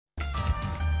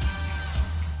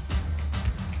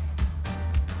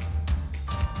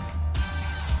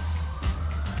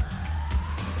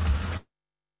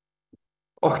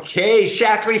Okay,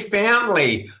 Shackley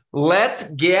family,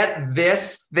 let's get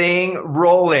this thing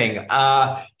rolling.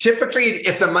 Typically,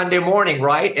 it's a Monday morning,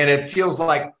 right? And it feels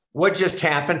like what just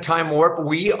happened, time warp.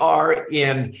 We are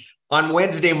in on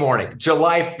Wednesday morning,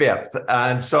 July 5th.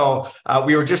 And so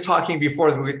we were just talking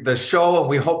before the show, and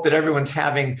we hope that everyone's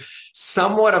having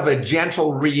somewhat of a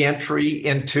gentle reentry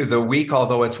into the week,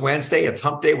 although it's Wednesday, it's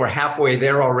hump day. We're halfway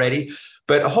there already.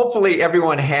 But hopefully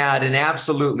everyone had an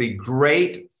absolutely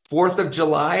great 4th of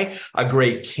July, a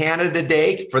great Canada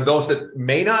Day. For those that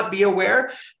may not be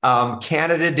aware,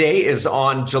 Canada Day is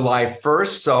on July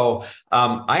 1st. So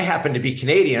I happen to be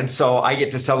Canadian, so I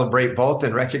get to celebrate both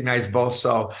and recognize both.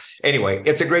 So anyway,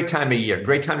 it's a great time of year,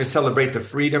 great time to celebrate the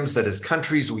freedoms that as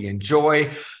countries we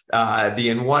enjoy,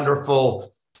 the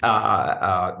wonderful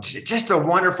just the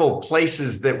wonderful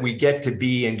places that we get to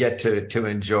be and get to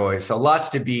enjoy. So lots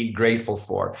to be grateful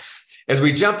for. As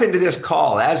we jump into this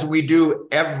call, as we do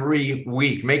every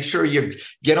week, make sure you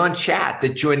get on chat,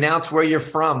 that you announce where you're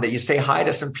from, that you say hi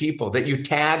to some people, that you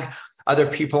tag other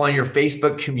people on your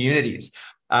Facebook communities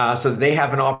so that they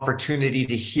have an opportunity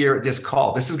to hear this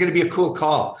call. This is going to be a cool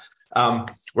call.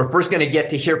 We're first going to get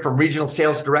to hear from Regional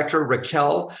Sales Director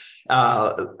Raquel.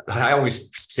 I always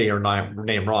say her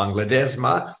name wrong,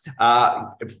 Ledesma.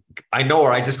 I know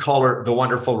her. I just call her the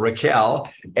wonderful Raquel.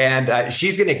 And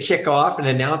she's going to kick off and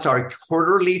announce our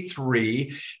quarterly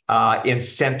 3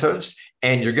 incentives.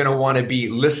 And you're going to want to be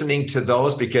listening to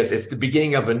those because it's the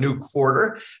beginning of a new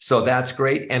quarter. So that's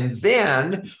great. And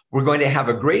then we're going to have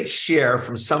a great share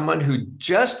from someone who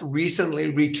just recently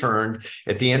returned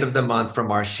at the end of the month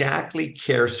from our Shackley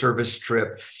Care Service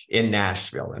trip in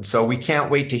Nashville. And so we can't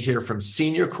wait to hear from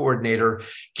Senior Coordinator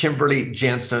Kimberly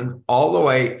Jensen, all the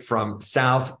way from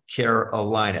South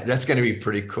Carolina. That's going to be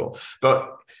pretty cool.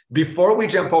 But before we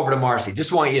jump over to Marcy,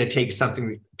 just want you to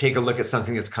take a look at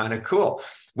something that's kind of cool.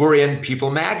 We're in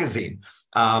People Magazine.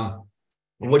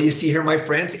 What do you see here, my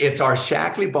friends? It's our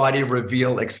Shackley Body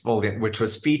Reveal Exfoliant, which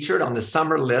was featured on the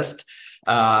summer list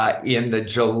in the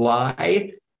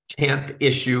July 10th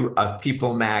issue of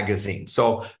People Magazine.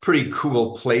 So pretty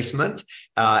cool placement.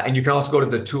 And you can also go to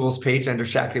the tools page under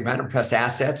Shackley Brand and press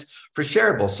assets for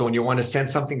shareable. So when you want to send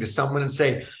something to someone and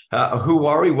say, who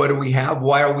are we? What do we have?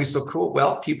 Why are we so cool?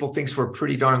 Well, people think we're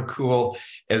pretty darn cool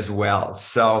as well.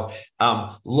 So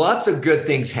lots of good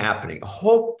things happening.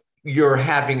 Hope you're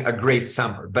having a great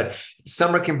summer, but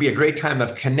summer can be a great time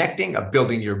of connecting, of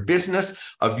building your business,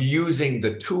 of using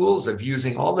the tools, of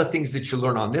using all the things that you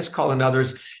learn on this call and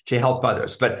others to help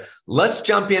others. But let's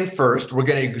jump in first. We're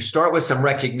going to start with some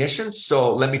recognition.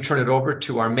 So let me turn it over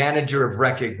to our manager of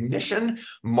recognition,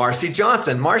 Marcy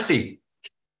Johnson. Marcy.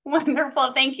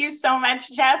 Wonderful. Thank you so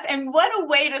much, Jeff. And what a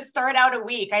way to start out a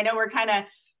week. I know we're kind of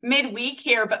midweek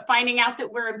here, but finding out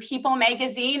that we're in People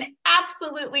Magazine,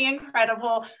 absolutely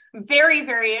incredible, very,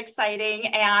 very exciting.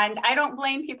 And I don't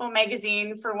blame People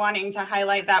Magazine for wanting to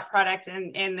highlight that product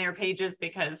in their pages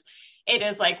because it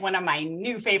is like one of my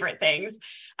new favorite things.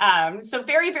 So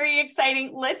very, very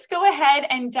exciting. Let's go ahead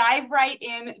and dive right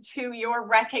into your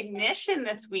recognition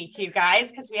this week, you guys,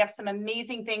 because we have some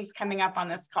amazing things coming up on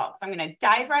this call. So I'm going to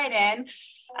dive right in.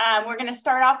 We're going to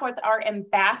start off with our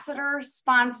ambassador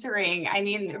sponsoring. I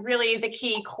mean, really the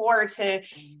key core to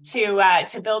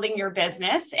building your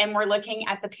business. And we're looking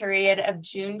at the period of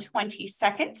June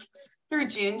 22nd through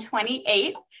June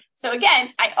 28th. So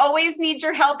again, I always need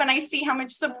your help, and I see how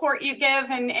much support you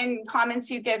give and comments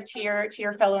you give to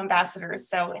your fellow ambassadors.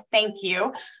 So thank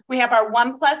you. We have our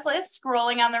 1+ list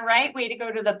scrolling on the right. Way to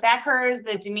go to the Beckers,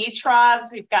 the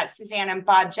Dimitrovs. We've got Suzanne and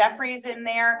Bob Jeffries in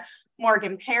there.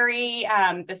 Morgan Perry,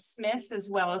 the Smiths, as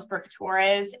well as Brooke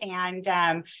Torres, and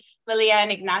Lilia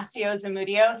and Ignacio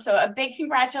Zamudio. So a big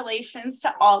congratulations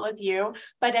to all of you,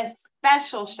 but a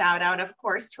special shout out, of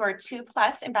course, to our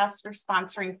 2+ ambassador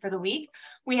sponsoring for the week.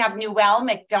 We have Newell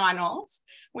McDonald.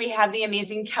 We have the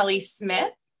amazing Kelly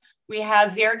Smith. We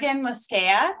have Virgin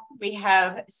Mosquea. We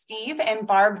have Steve and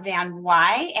Barb Van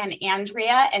Wy and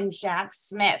Andrea and Jack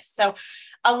Smith. So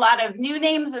a lot of new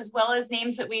names as well as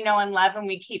names that we know and love, and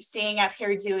we keep seeing up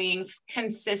here doing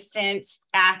consistent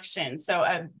action. So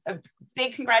a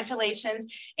big congratulations.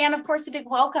 And of course, a big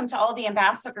welcome to all the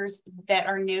ambassadors that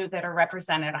are new that are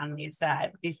represented on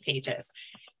these pages.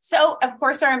 So, of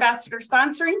course, our ambassador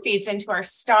sponsoring feeds into our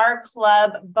Star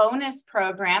Club bonus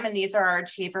program, and these are our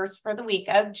achievers for the week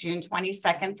of June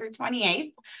 22nd through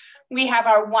 28th. We have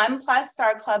our 1+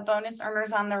 Star Club bonus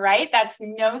earners on the right. That's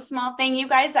no small thing, you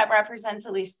guys. That represents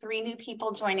at least 3 new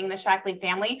people joining the Shackley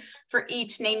family for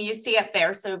each name you see up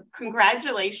there. So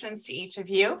congratulations to each of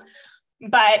you.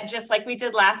 But just like we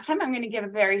did last time, I'm going to give a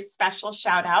very special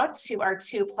shout out to our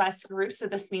 2+ group. So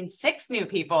this means 6 new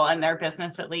people in their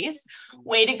business, at least.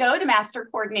 Way to go to Master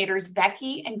Coordinators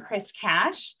Becky and Chris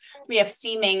Cash. We have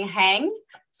Siming Heng,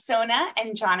 Sona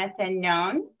and Jonathan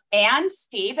Known, and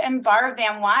Steve and Barb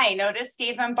Van Wy. Notice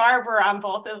Steve and Barb were on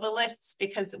both of the lists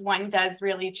because one does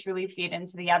really truly feed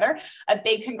into the other. A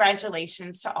big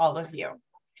congratulations to all of you.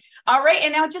 All right,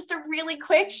 and now just a really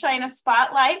quick shine a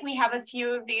spotlight. We have a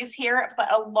few of these here,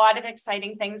 but a lot of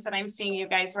exciting things that I'm seeing you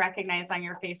guys recognize on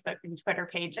your Facebook and Twitter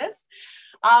pages.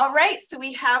 All right, so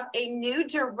we have a new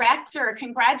director.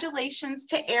 Congratulations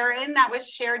to Erin. That was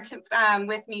shared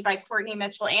with me by Courtney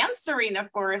Mitchell and Serena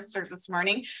Forrester this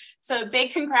morning. So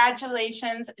big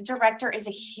congratulations. Director is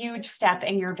a huge step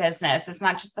in your business. It's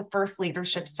not just the first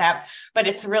leadership step, but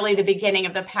it's really the beginning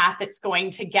of the path that's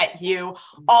going to get you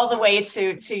all the way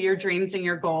to your dreams and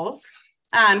your goals.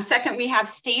 Second, we have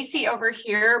Stacy over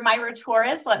here. Myra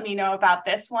Torres, let me know about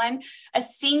this one. A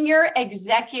senior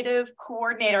executive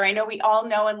coordinator. I know we all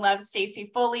know and love Stacy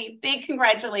Foley. Big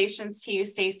congratulations to you,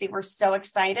 Stacy. We're so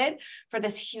excited for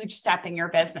this huge step in your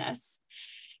business.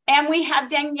 And we have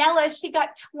Daniela. She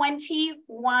got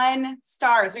 21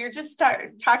 stars. We were just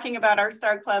talking about our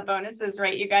Star Club bonuses,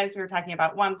 right, you guys? We were talking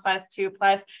about 1+,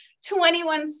 2+.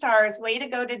 21 stars. Way to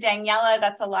go to Daniela.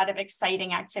 That's a lot of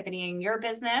exciting activity in your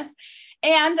business.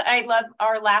 And I love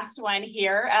our last one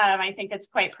here. I think it's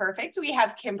quite perfect. We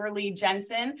have Kimberly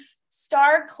Jensen,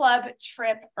 Star Club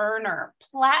Trip Earner,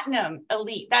 Platinum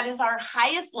Elite. That is our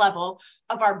highest level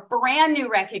of our brand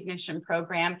new recognition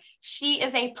program. She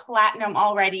is a Platinum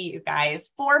already, you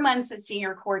guys. 4 months as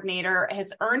Senior Coordinator,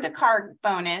 has earned a card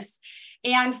bonus,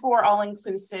 and 4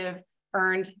 all-inclusive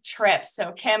earned trips.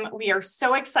 So Kim, we are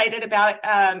so excited about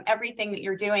everything that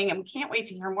you're doing, and we can't wait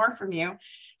to hear more from you.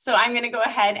 So I'm going to go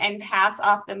ahead and pass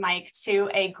off the mic to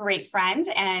a great friend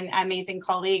and amazing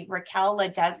colleague, Raquel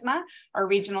Ledesma, our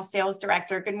Regional Sales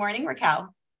Director. Good morning,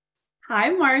 Raquel. Hi,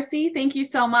 Marcy. Thank you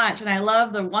so much. And I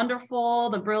love the wonderful,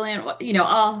 the brilliant,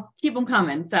 I'll keep them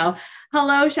coming. So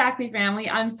hello, Shaklee family.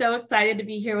 I'm so excited to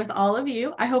be here with all of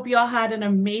you. I hope you all had an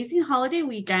amazing holiday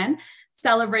weekend,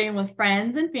 celebrating with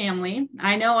friends and family.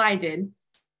 I know I did.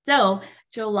 So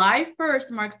July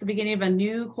 1st marks the beginning of a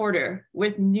new quarter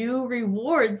with new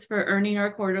rewards for earning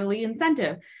our quarterly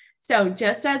incentive. So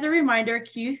just as a reminder,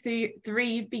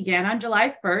 Q3 began on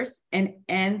July 1st and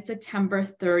ends September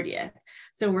 30th.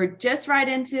 So we're just right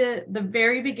into the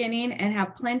very beginning and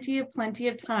have plenty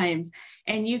of times.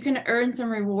 And you can earn some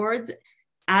rewards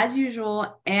as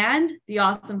usual. And the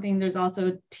awesome thing, there's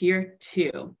also tier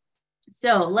 2.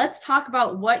 So let's talk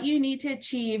about what you need to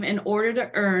achieve in order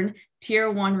to earn tier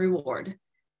 1 reward.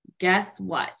 Guess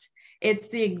what? It's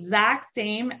the exact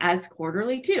same as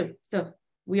quarterly 2. So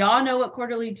we all know what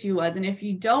quarterly 2 was. And if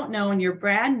you don't know and you're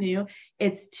brand new,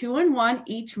 it's 2 and 1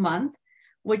 each month,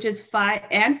 which is 5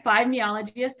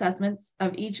 meology assessments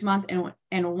of each month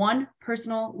and 1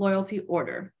 personal loyalty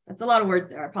order. That's a lot of words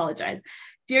there. I apologize.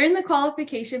 During the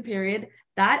qualification period,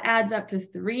 that adds up to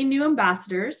 3 new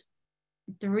ambassadors,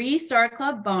 3 Star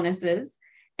Club bonuses,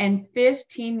 and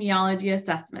 15 meology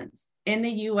assessments in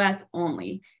the US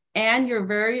only, and your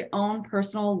very own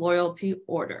personal loyalty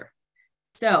order.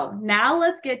 So now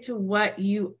let's get to what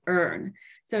you earn.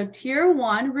 So tier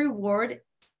 1 reward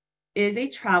is a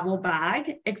travel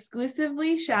bag,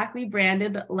 exclusively Shaklee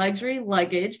branded luxury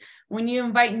luggage when you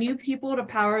invite new people to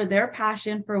power their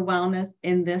passion for wellness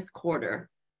in this quarter.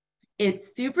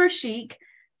 It's super chic,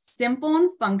 simple and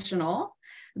functional.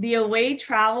 The Away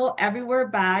Travel Everywhere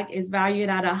bag is valued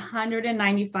at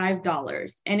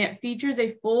 $195, and it features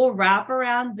a full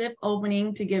wraparound zip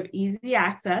opening to give easy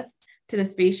access to the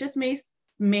spacious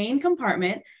main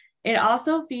compartment. It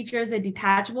also features a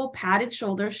detachable padded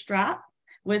shoulder strap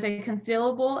with a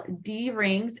concealable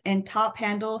D-rings and top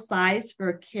handle size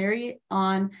for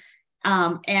carry-on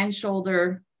and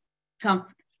shoulder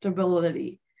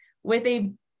comfortability. With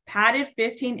a padded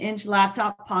 15-inch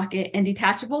laptop pocket and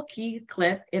detachable key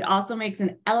clip, it also makes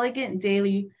an elegant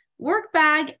daily work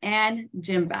bag and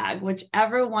gym bag,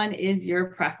 whichever one is your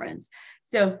preference.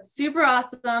 So super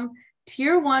awesome.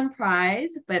 Tier 1 prize,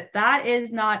 but that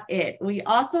is not it. We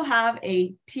also have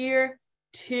a tier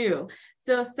 2.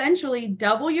 So essentially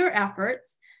double your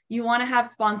efforts. You want to have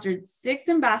sponsored 6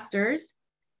 ambassadors,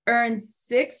 earn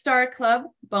 6 Star Club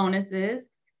bonuses,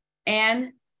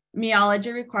 and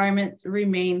meology requirements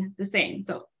remain the same.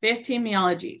 So 15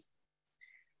 meologies.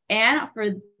 And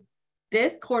for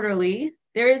this quarterly,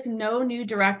 there is no new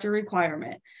director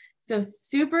requirement. So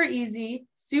super easy,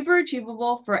 super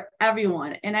achievable for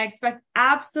everyone. And I expect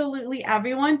absolutely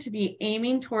everyone to be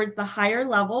aiming towards the higher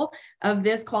level of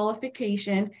this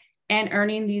qualification and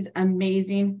earning these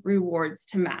amazing rewards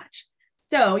to match.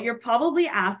 So you're probably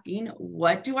asking,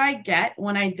 what do I get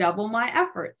when I double my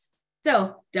efforts?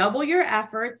 So double your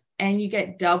efforts and you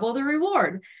get double the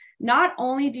reward. Not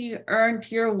only do you earn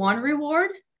tier 1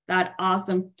 reward, that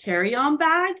awesome carry-on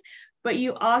bag, but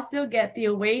you also get the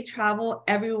Away Travel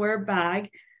Everywhere bag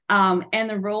and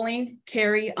the rolling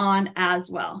carry-on as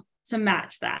well to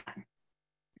match that.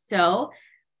 So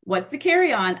what's the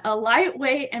carry-on? A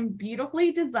lightweight and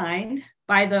beautifully designed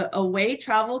by the Away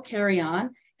Travel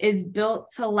carry-on is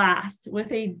built to last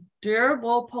with a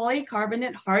durable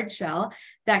polycarbonate hard shell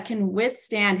that can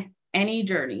withstand any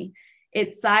journey.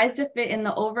 It's sized to fit in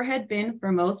the overhead bin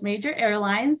for most major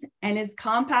airlines and is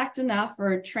compact enough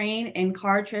for train and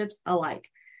car trips alike.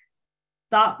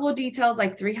 Thoughtful details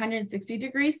like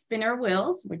 360-degree spinner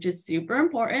wheels, which is super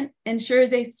important,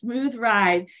 ensures a smooth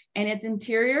ride, and its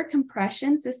interior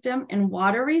compression system and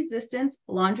water resistance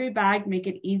laundry bag make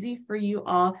it easy for you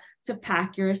all to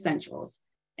pack your essentials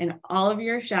and all of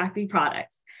your Shaklee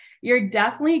products. You're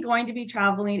definitely going to be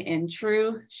traveling in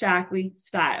true Shaklee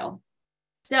style.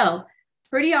 So,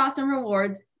 pretty awesome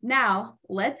rewards. Now,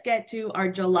 let's get to our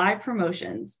July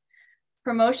promotions.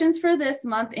 Promotions for this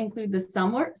month include the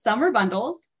summer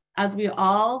bundles. As we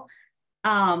all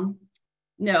know,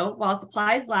 while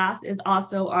supplies last is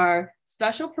also our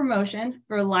special promotion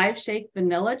for Live Shake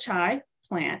Vanilla Chai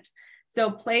plant. So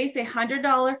place a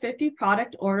 $100 50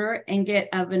 product order and get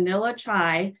a vanilla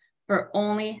chai for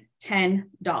only $10.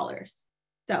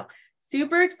 So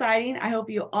super exciting. I hope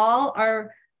you all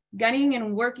are gunning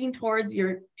and working towards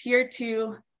your tier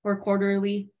 2 or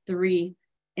quarterly 3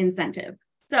 incentive.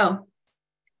 So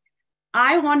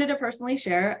I wanted to personally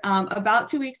share, about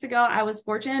 2 weeks ago, I was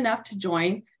fortunate enough to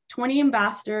join 20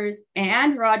 ambassadors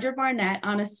and Roger Barnett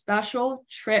on a special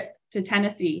trip to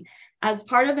Tennessee as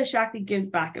part of a Shaklee Gives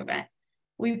Back event.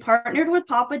 We partnered with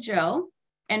Papa Joe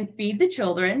and Feed the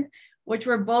Children, which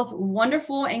were both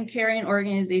wonderful and caring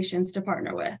organizations to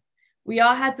partner with. We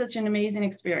all had such an amazing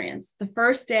experience. The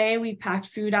first day, we packed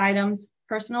food items,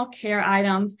 personal care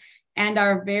items, and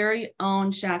our very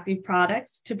own Shaklee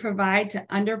products to provide to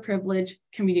underprivileged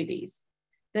communities.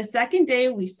 The second day,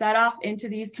 we set off into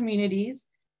these communities,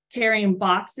 carrying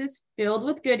boxes filled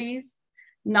with goodies,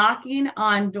 knocking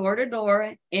on door to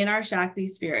door in our Shaklee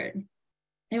spirit.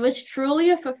 It was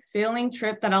truly a fulfilling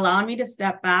trip that allowed me to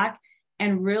step back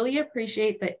and really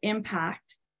appreciate the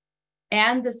impact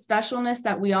and the specialness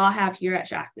that we all have here at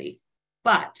Shaklee.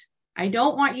 But I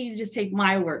don't want you to just take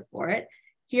my word for it.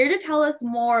 Here to tell us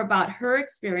more about her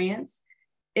experience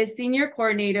is Senior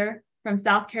Coordinator from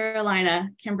South Carolina,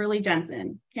 Kimberly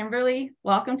Jensen. Kimberly,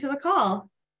 welcome to the call.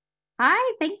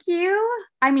 Hi, thank you.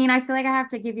 I mean, I feel like I have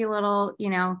to give you a little,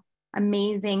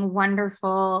 amazing,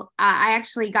 wonderful. I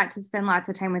actually got to spend lots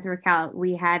of time with Raquel.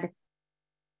 We had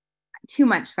too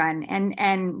much fun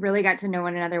and really got to know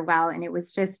one another well. And it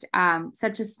was just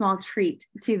such a small treat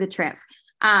to the trip.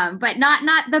 But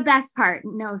not the best part.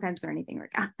 No offense or anything,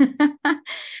 Raquel.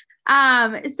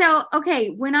 So, okay,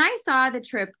 when I saw the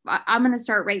trip, I'm going to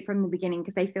start right from the beginning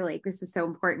because I feel like this is so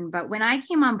important. But when I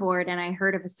came on board and I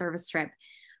heard of a service trip,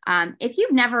 if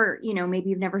you've never, maybe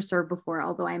you've never served before,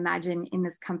 although I imagine in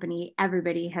this company,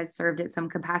 everybody has served at some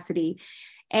capacity,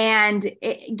 and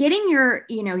getting your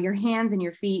hands and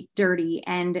your feet dirty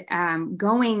and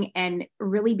going and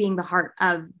really being the heart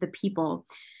of the people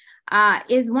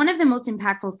is one of the most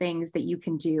impactful things that you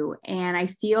can do. And I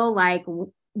feel like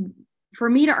for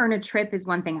me to earn a trip is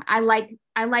one thing. I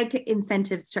like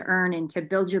incentives to earn and to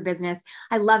build your business.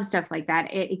 I love stuff like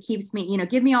that. It keeps me,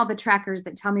 give me all the trackers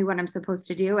that tell me what I'm supposed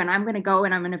to do. And I'm going to go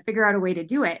and I'm going to figure out a way to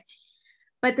do it.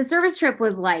 But the service trip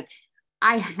was like,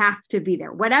 I have to be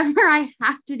there. Whatever I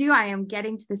have to do, I am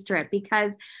getting to this trip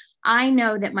because I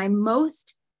know that my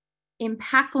most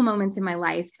impactful moments in my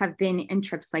life have been in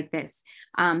trips like this.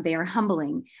 They are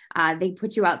humbling. They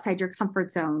put you outside your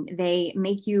comfort zone. They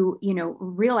make you,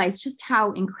 realize just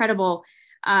how incredible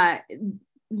a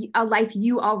life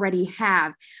you already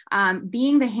have.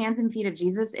 Being the hands and feet of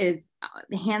Jesus is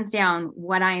hands down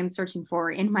what I am searching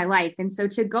for in my life. And so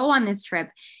to go on this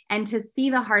trip and to see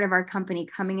the heart of our company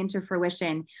coming into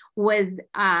fruition was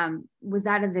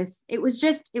out of this. It was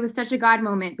such a God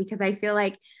moment because I feel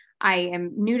like I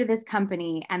am new to this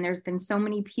company and there's been so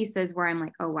many pieces where I'm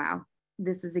like, oh, wow,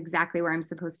 this is exactly where I'm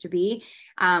supposed to be.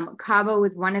 Cabo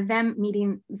was one of them,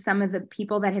 meeting some of the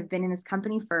people that have been in this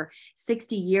company for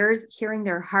 60 years, hearing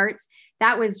their hearts.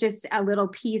 That was just a little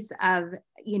piece of,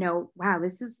 wow,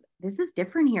 this is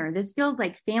different here. This feels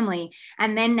like family.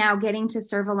 And then now getting to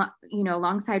serve,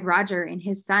 alongside Roger and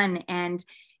his son and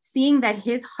seeing that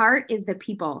his heart is the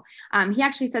people. He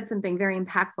actually said something very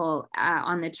impactful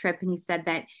on the trip. And he said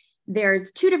that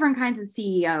there's two different kinds of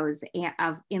CEOs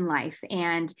in life,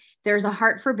 and there's a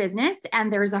heart for business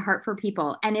and there's a heart for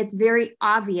people. And it's very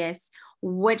obvious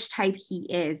which type he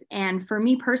is. And for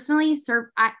me personally,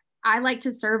 I like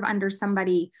to serve under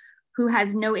somebody who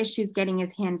has no issues getting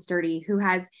his hands dirty, who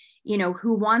has,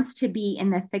 who wants to be in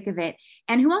the thick of it,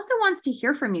 and who also wants to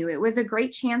hear from you. It was a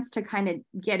great chance to kind of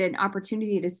get an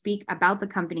opportunity to speak about the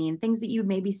company and things that you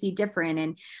maybe see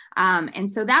different. And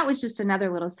so that was just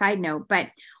another little side note. But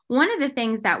one of the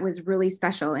things that was really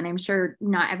special, and I'm sure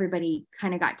not everybody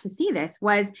kind of got to see this,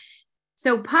 was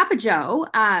so Papa Joe,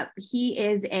 he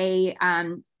is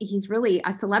he's really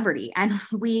a celebrity. And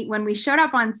when we showed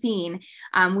up on scene,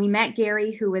 we met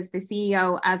Gary, who was the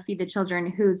CEO of Feed the Children,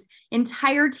 whose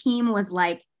entire team was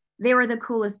like, they were the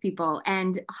coolest people,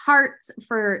 and hearts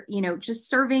for, just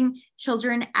serving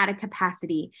children at a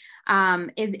capacity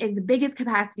is the biggest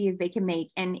capacity as they can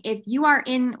make. And if you are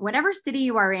in whatever city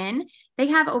you are in, they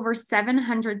have over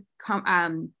 700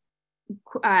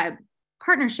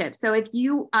 partnerships. So if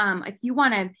you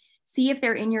want to see if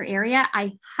they're in your area,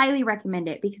 I highly recommend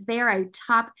it, because they are a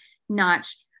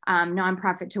top-notch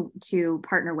nonprofit to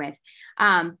partner with.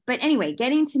 But anyway,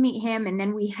 getting to meet him, and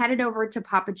then we headed over to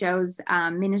Papa Joe's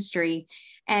ministry,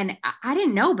 and I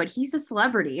didn't know, but he's a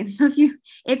celebrity. And so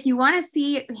if you want to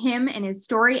see him and his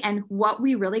story and what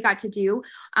we really got to do,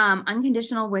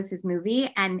 Unconditional was his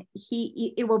movie, and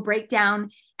it will break down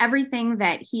everything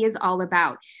that he is all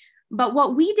about. But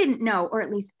what we didn't know, or at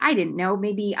least I didn't know,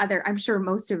 I'm sure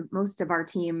most of our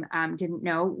team didn't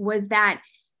know, was that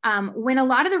when a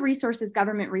lot of the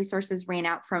government resources ran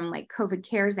out from like COVID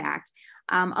CARES Act,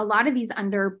 a lot of these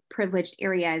underprivileged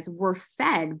areas were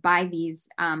fed by this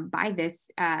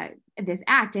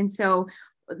act. And so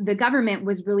the government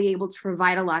was really able to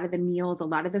provide a lot of the meals, a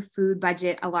lot of the food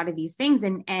budget, a lot of these things.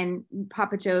 And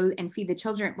Papa Joe and Feed the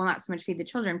Children, well, not so much Feed the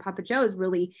Children, Papa Joe's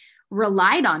really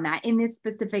relied on that in this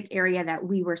specific area that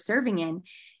we were serving in.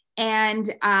 And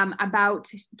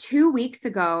about 2 weeks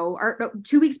ago, or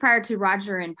 2 weeks prior to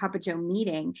Roger and Papa Joe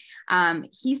meeting,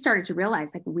 he started to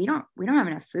realize, like, we don't have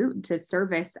enough food to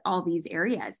service all these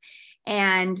areas.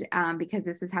 And because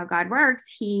this is how God works,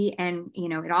 he and,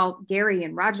 Gary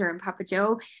and Roger and Papa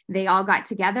Joe, they all got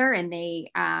together, and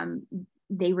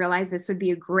they realized this would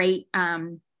be a great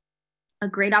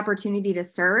opportunity to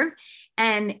serve.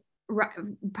 And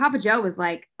Papa Joe was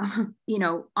like,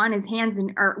 on his hands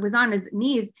or was on his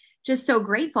knees, just so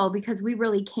grateful, because we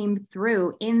really came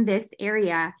through in this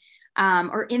area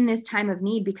or in this time of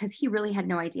need, because he really had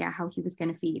no idea how he was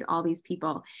going to feed all these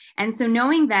people. And so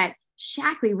knowing that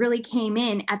Shaklee really came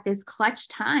in at this clutch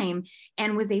time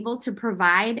and was able to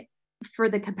provide for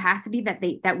the capacity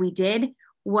that we did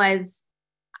was,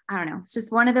 I don't know, it's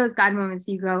just one of those God moments.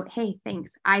 You go, hey,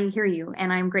 thanks. I hear you.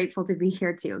 And I'm grateful to be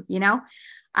here too, So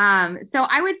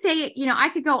I would say, I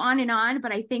could go on,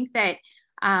 but I think that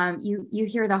you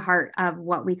hear the heart of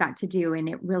what we got to do. And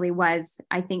it really was,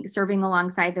 I think, serving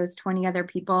alongside those 20 other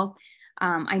people.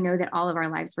 I know that all of our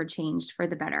lives were changed for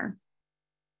the better.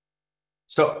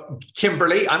 So,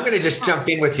 Kimberly, I'm going to just jump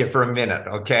in with you for a minute,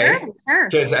 okay? Sure.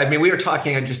 Because we were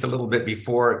talking just a little bit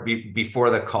before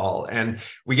the call, and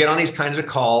we get on these kinds of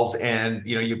calls, and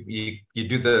you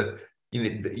do the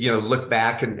look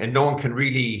back, and no one can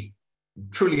really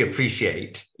truly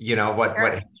appreciate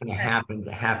what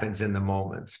happens in the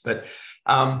moments. But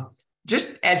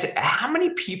just as how many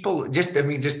people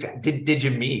did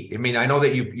you meet? I know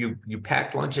that you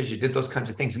packed lunches, you did those kinds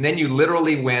of things, and then you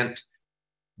literally went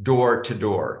door to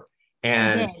door.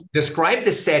 And describe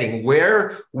the setting.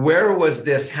 Where was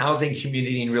this housing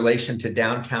community in relation to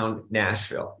downtown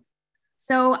Nashville?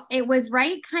 So it was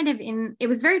it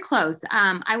was very close.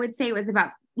 I would say it was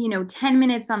about 10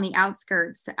 minutes on the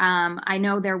outskirts. I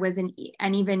know there was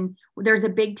there's a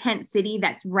big tent city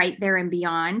that's right there and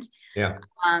beyond. Yeah.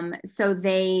 So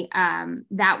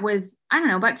that was, I don't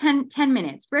know, about 10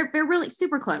 minutes. We're really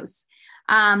super close.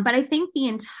 But I think the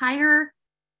entire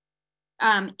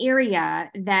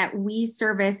area that we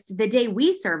serviced, the day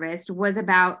we serviced, was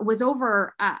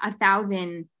over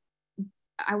 1,000.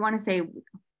 I want to say,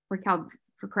 Raquel,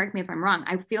 correct me if I'm wrong,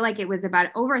 I feel like it was about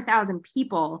over 1,000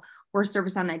 people were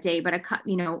serviced on that day, but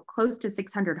close to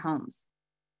 600 homes.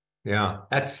 Yeah,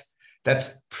 that's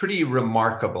pretty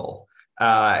remarkable.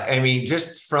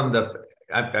 Just from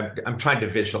I'm trying to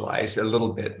visualize a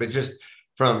little bit, but just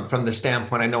from the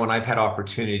standpoint, I know when I've had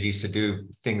opportunities to do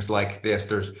things like this,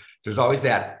 there's always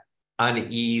that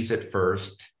unease at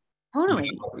first.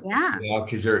 Totally. Yeah.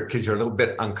 Because you're a little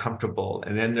bit uncomfortable,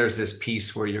 and then there's this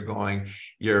piece where you're going,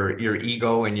 your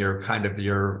ego and your kind of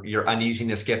your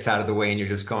uneasiness gets out of the way, and you're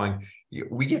just going,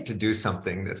 we get to do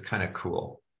something that's kind of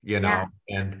cool, Yeah.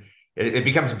 And it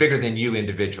becomes bigger than you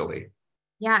individually.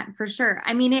 Yeah, for sure.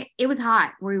 I mean, it was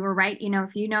hot. We were right. You know,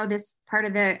 if you know this part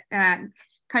of the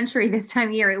country this time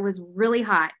of year, it was really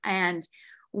hot. And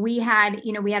we had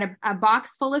a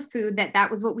box full of food that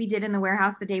was what we did in the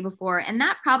warehouse the day before. And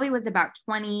that probably was about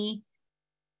 20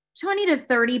 to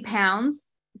 30 pounds.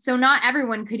 So not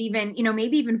everyone could even,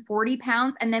 maybe even 40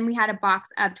 pounds. And then we had a box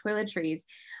of toiletries.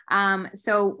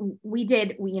 So we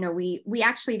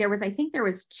actually, there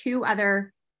was 2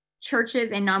 other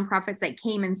churches and nonprofits that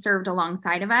came and served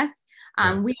alongside of us.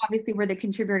 We obviously were the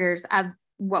contributors of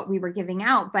what we were giving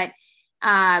out, but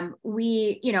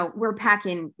we're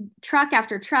packing truck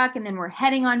after truck, and then we're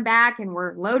heading on back and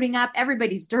we're loading up.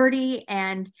 Everybody's dirty.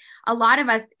 And a lot of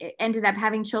us ended up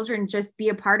having children just be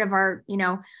a part of our,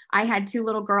 I had 2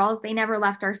 little girls. They never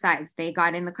left our sides. They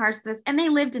got in the cars with us and they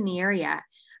lived in the area.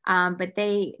 But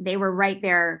they were right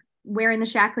there wearing the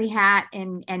Shaklee hat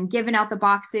and giving out the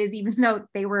boxes, even though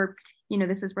they were,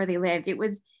 this is where they lived. It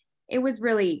was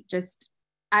really just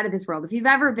out of this world. If you've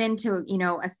ever been to,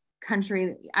 a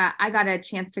country, I got a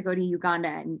chance to go to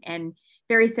Uganda and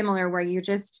very similar, where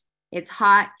it's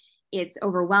hot, it's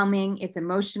overwhelming, it's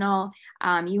emotional.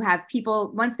 You have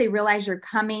people, once they realize you're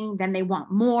coming, then they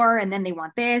want more, and then they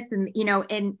want this, and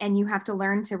you have to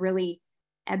learn to really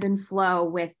ebb and flow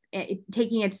with it,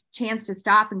 taking a chance to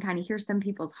stop and kind of hear some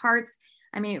people's hearts.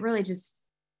 I mean, it really just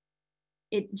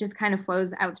kind of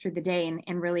flows out through the day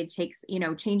and really takes,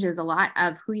 changes a lot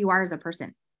of who you are as a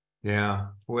person. Yeah.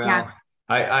 Well, yeah.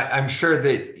 I'm sure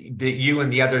that you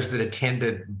and the others that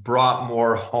attended brought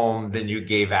more home than you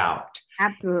gave out.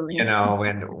 Absolutely.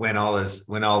 When all is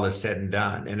said and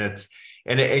done. And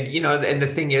and the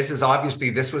thing is obviously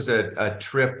this was a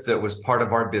trip that was part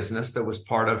of our business, that was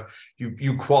part of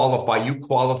you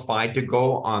qualified to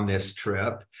go on this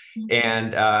trip,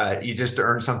 and you just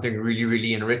earned something really,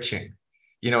 really enriching,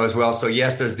 as well. So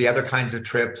yes, there's the other kinds of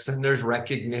trips, and there's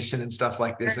recognition and stuff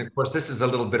like this. And of course, this is a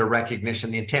little bit of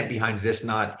recognition. The intent behind this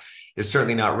is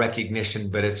certainly not recognition,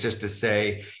 but it's just to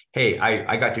say, hey,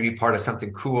 I got to be part of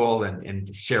something cool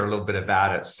and share a little bit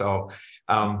about it. So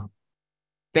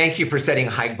thank you for setting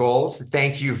high goals.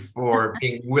 Thank you for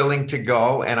being willing to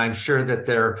go. And I'm sure that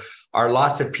there are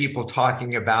lots of people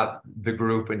talking about the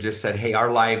group and just said, hey,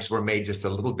 our lives were made just a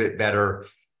little bit better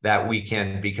that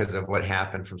weekend because of what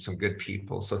happened from some good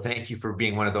people. So thank you for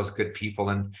being one of those good people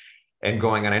and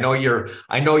going. And I know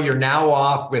you're now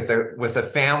off with a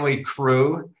family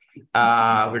crew. We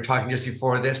were talking just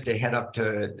before this to head up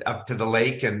to the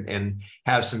lake and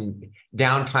have some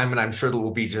downtime. And I'm sure there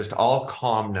will be just all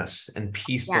calmness and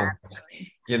peacefulness,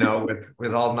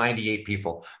 with all 98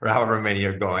 people or however many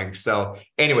are going. So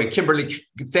anyway, Kimberly,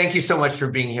 thank you so much for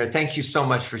being here. Thank you so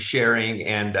much for sharing,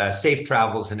 and safe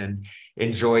travels, and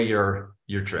enjoy your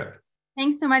trip.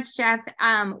 Thanks so much, Jeff.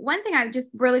 One thing I just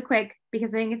really quick,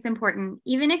 because I think it's important,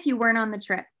 even if you weren't on the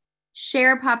trip,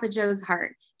 share Papa Joe's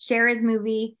heart, share his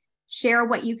movie, share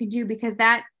what you can do, because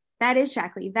that is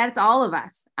Shaklee. That's all of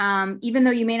us. Even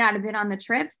though you may not have been on the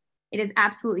trip, it is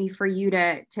absolutely for you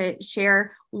to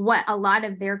share what a lot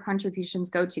of their contributions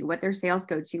go to, what their sales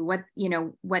go to, what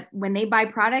when they buy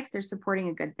products, they're supporting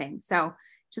a good thing. So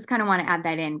just kind of want to add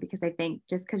that in, because I think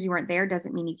just because you weren't there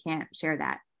doesn't mean you can't share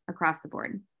that across the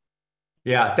board.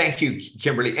 Yeah, thank you,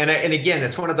 Kimberly. And again,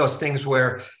 it's one of those things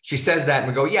where she says that and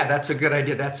we go, yeah, that's a good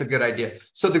idea. That's a good idea.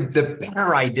 So the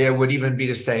better idea would even be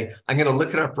to say, I'm going to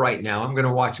look it up right now. I'm going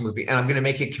to watch a movie and I'm going to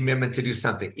make a commitment to do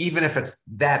something. Even if it's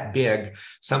that big,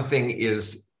 something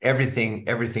is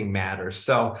everything matters.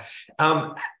 So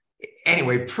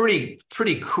anyway, pretty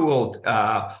cool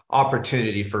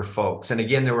opportunity for folks. And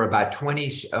again, there were about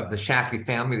 20 of the Shaklee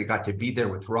family that got to be there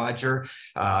with Roger.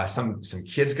 Some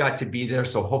kids got to be there.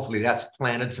 So hopefully that's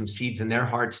planted some seeds in their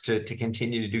hearts to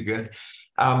continue to do good.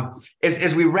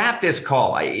 As we wrap this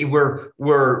call,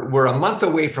 we're a month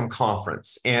away from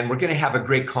conference, and we're going to have a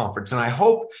great conference. And I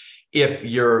hope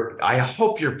you're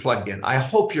plugged in. I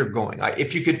hope you're going.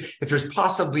 If there's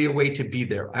possibly a way to be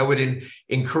there, I would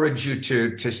encourage you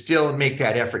to still make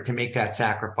that effort, to make that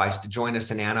sacrifice, to join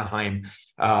us in Anaheim,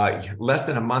 less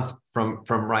than a month from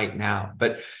right now.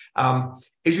 But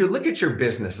as you look at your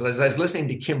business, as I was listening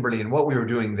to Kimberly and what we were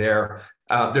doing there,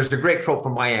 there's a great quote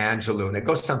from Maya Angelou, and it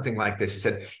goes something like this. She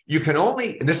said, you can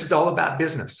only, and this is all about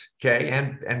business, okay,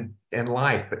 and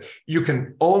life, but you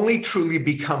can only truly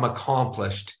become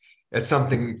accomplished at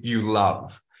something you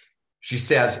love. She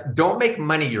says, don't make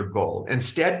money your goal.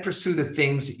 Instead, pursue the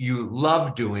things you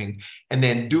love doing, and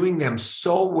then doing them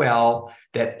so well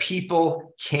that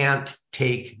people can't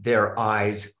take their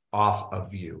eyes off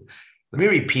of you. Let me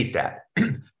repeat that.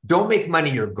 Don't make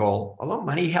money your goal, although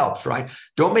money helps, right?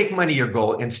 Don't make money your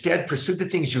goal. Instead, pursue the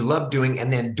things you love doing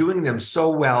and then doing them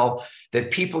so well that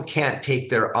people can't take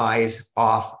their eyes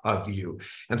off of you.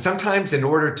 And sometimes in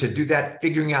order to do that,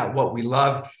 figuring out what we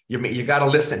love, you got to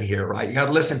listen here, right? You got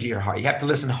to listen to your heart. You have to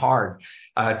listen hard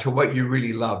to what you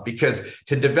really love, because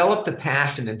to develop the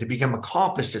passion and to become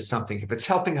accomplished at something, if it's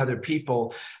helping other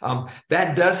people,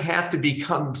 that does have to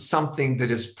become something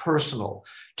that is personal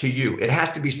to you. It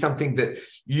has to be something that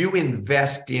you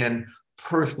invest in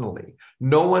personally.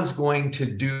 No one's going to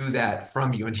do that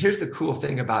from you. And here's the cool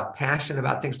thing about passion,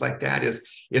 about things like that is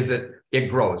that it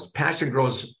grows. Passion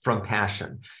grows from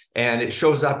passion, and it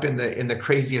shows up in the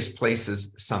craziest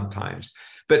places sometimes.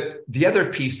 But the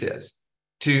other piece is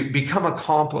to become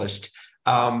accomplished.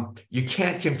 You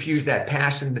can't confuse that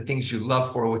passion, the things you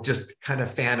love for, with just kind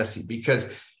of fantasy, because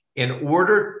in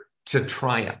order to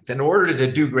triumph, in order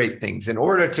to do great things, in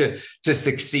order to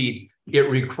succeed, it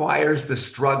requires the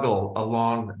struggle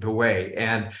along the way.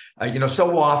 And,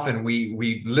 so often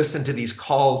we listen to these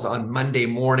calls on Monday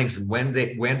mornings and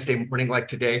Wednesday morning like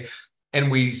today, and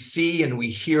we see and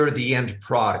we hear the end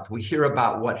product. We hear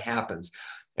about what happens.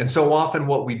 And so often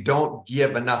what we don't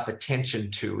give enough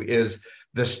attention to is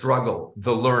the struggle,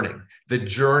 the learning, the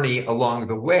journey along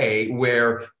the way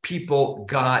where people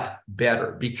got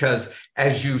better. Because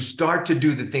as you start to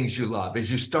do the things you love, as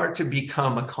you start to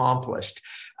become accomplished,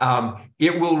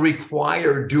 it will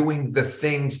require doing the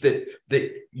things that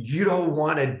you don't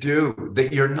want to do,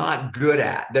 that you're not good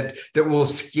at, that will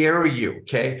scare you,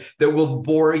 okay, that will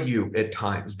bore you at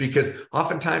times. Because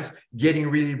oftentimes getting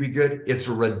really, really good, it's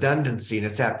a redundancy and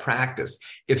it's at practice.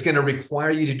 It's going to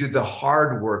require you to do the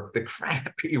hard work, the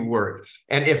crappy work.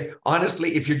 And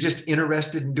if you're just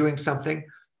interested in doing something,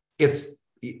 it's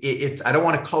I don't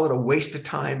want to call it a waste of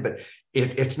time, but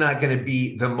it's not going to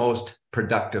be the most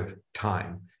productive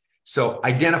time. So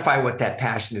identify what that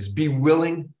passion is. Be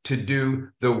willing to do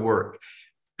the work.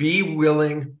 Be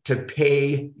willing to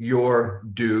pay your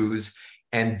dues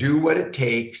and do what it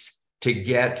takes to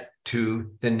get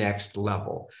to the next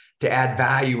level, to add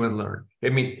value and learn. I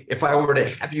mean, if I were to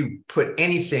have you put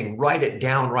anything, write it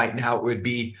down right now, it would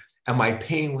be, am I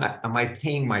paying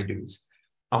my dues?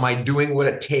 Am I doing what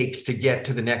it takes to get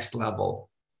to the next level?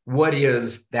 What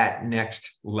is that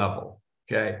next level?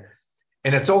 Okay.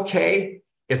 And it's okay.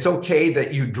 It's okay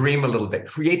that you dream a little bit.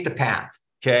 Create the path.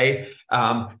 Okay.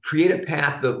 Create a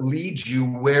path that leads you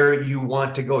where you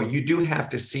want to go. You do have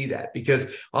to see that, because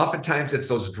oftentimes it's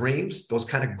those dreams, those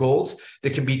kind of goals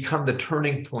that can become the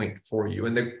turning point for you.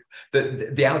 And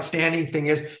the outstanding thing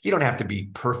is you don't have to be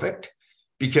perfect,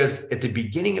 because at the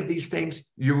beginning of these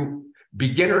things, you're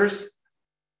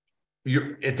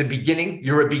at the beginning,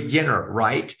 you're a beginner,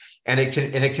 right? And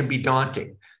it can be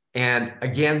daunting. And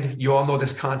again, you all know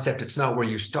this concept. It's not where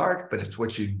you start, but it's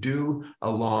what you do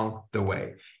along the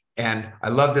way. And I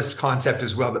love this concept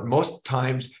as well, that most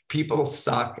times people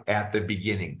suck at the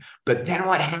beginning. But then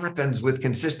what happens with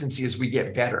consistency is we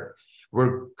get better.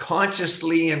 We're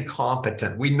consciously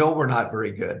incompetent. We know we're not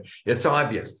very good. It's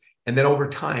obvious. And then over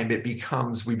time,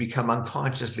 we become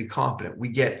unconsciously competent. We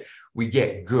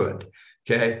get good.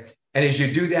 Okay. And as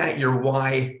you do that, your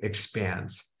why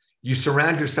expands. You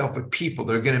surround yourself with people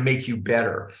that are going to make you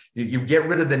better. You get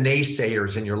rid of the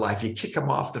naysayers in your life. You kick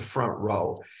them off the front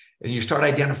row, and you start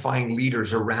identifying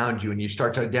leaders around you, and you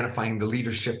start identifying the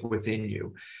leadership within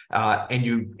you, and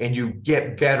you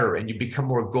get better, and you become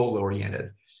more goal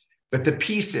oriented. But the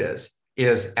piece is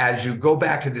as you go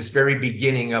back to this very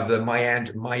beginning of the Maya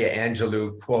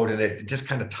Angelou quote, and it just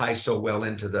kind of ties so well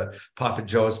into the Papa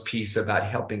Joe's piece about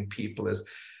helping people, is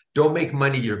don't make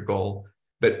money your goal,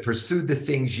 but pursue the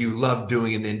things you love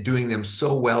doing and then doing them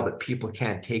so well that people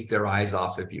can't take their eyes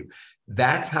off of you.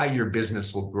 That's how your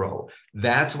business will grow.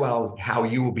 That's how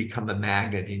you will become a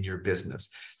magnet in your business.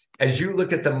 As you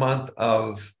look at the month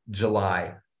of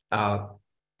July,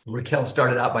 Raquel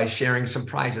started out by sharing some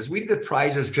prizes. We do the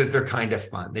prizes because they're kind of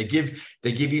fun. They give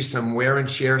you some wear and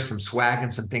share, some swag,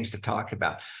 and some things to talk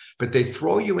about. But they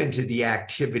throw you into the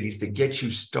activities that get you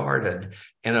started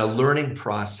in a learning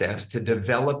process to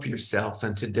develop yourself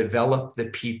and to develop the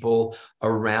people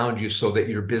around you so that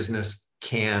your business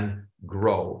can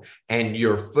grow and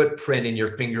your footprint and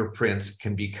your fingerprints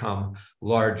can become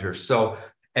larger. So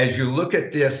as you look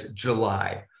at this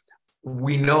July,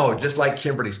 we know, just like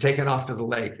Kimberly's taken off to the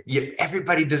lake,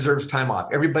 everybody deserves time off.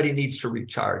 Everybody needs to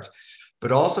recharge,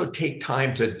 but also take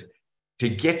time to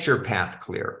get your path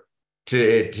clear,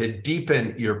 to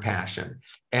deepen your passion,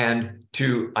 and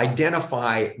to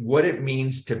identify what it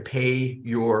means to pay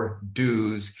your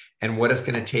dues and what it's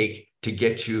going to take to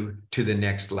get you to the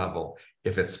next level.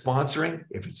 If it's sponsoring,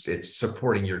 if it's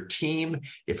supporting your team,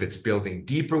 if it's building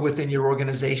deeper within your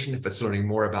organization, if it's learning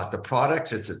more about the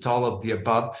products, it's all of the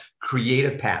above. Create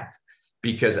a path,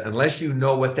 because unless you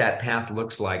know what that path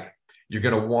looks like, you're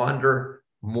going to wander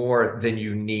more than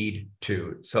you need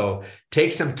to. So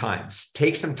take some time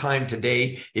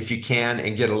today if you can,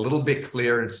 and get a little bit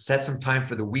clear, and set some time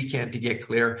for the weekend to get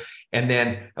clear. And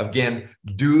then again,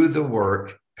 do the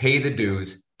work, pay the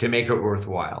dues to make it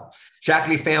worthwhile.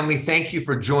 Shaklee family, thank you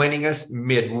for joining us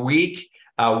midweek.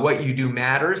 What you do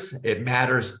matters. It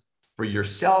matters for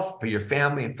yourself, for your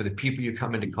family, and for the people you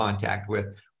come into contact with.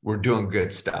 We're doing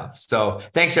good stuff. So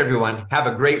thanks, everyone. Have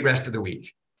a great rest of the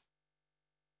week.